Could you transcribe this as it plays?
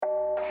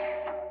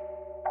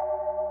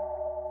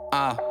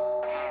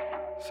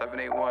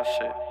781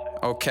 shit.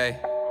 Okay.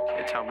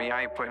 They tell me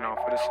I ain't putting on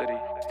for the city.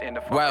 Stand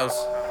the fuck Wells.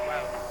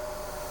 up.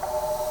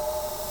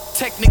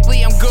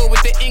 Technically, I'm good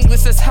with the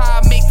English, that's how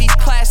I make these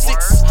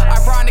classics.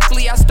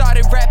 Ironically, I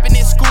started rapping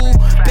in school.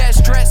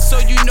 Best dressed, so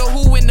you know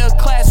who in the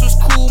class was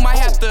cool. Might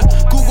have to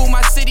Google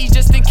my city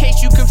just in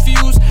case you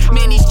confused.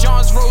 Manny's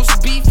John's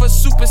roast beef for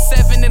Super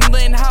 7 and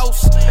Lynn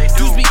House.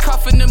 Dudes be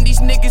cuffing them, these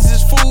niggas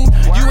is food.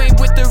 You ain't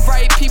with the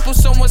right people,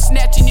 someone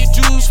snatching your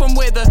jewels from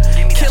where the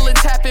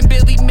killings happen,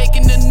 barely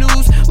making the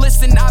news.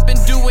 Listen, I've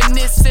been doing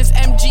this since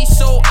MG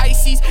sold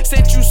ices.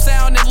 Central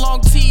Sound and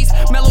long tees.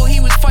 Mellow, he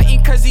was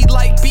fighting cause he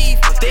liked beef.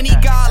 Then he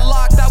got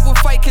locked, I would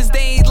fight cause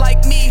they ain't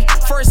like me.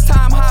 First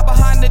time high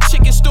behind the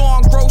chicken store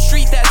on Grove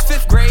Street, that's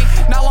 5th grade.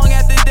 Not long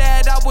after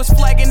that, I was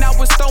flagging, I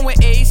was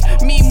throwing A's.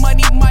 Me,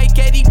 Money, Mike,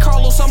 Eddie,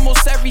 Carlos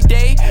almost every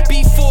day.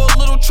 Before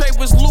Little Trey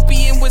was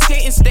loopy and was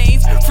hitting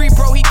stains. Free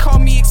bro, he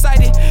called me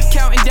excited,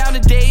 counting down the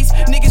days.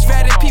 Niggas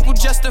rather people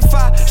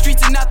justify,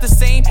 streets are not the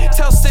same.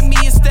 Tell send me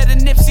instead of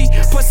Nipsey,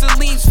 put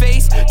Celine's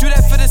face. Do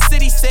that for the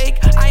city's sake,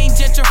 I ain't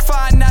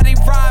gentrified, now they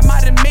rhyme,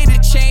 I done made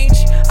a change.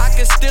 I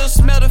can still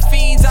smell the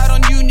fiends out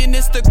on Union,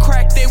 it's the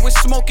crack they was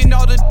smoking,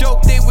 all the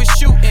dope they was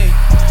shooting.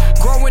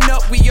 Growing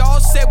up, we all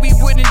said we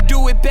wouldn't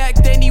do it. Back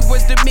then, he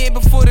was the man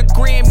before the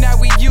gram, now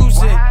we use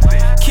it.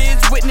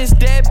 Kids witness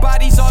dead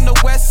bodies on the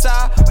west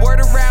side. Word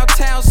around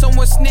town,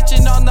 someone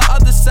snitching on the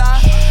other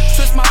side.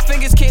 Twist my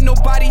fingers, can't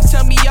nobody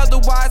tell me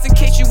otherwise. In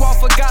case you all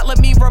forgot, let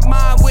me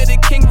remind where the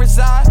king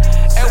reside.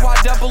 NY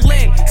double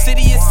N,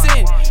 city is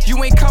sin.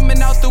 You ain't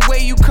coming out the way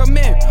you come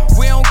in.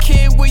 We don't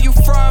care where you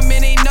from,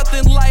 it ain't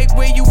nothing like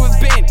where you have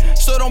been.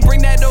 So don't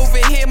bring that over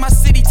here, my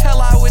city tell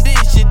how it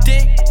is, you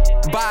dig?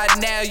 By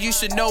now you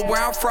should know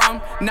where I'm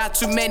from. Not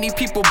too many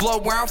people blow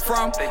where I'm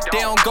from. They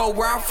don't go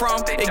where I'm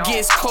from. It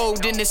gets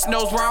cold and it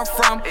snows where I'm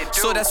from.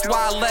 So that's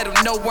why I let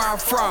them know where I'm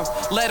from.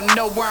 Let them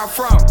know where I'm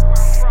from.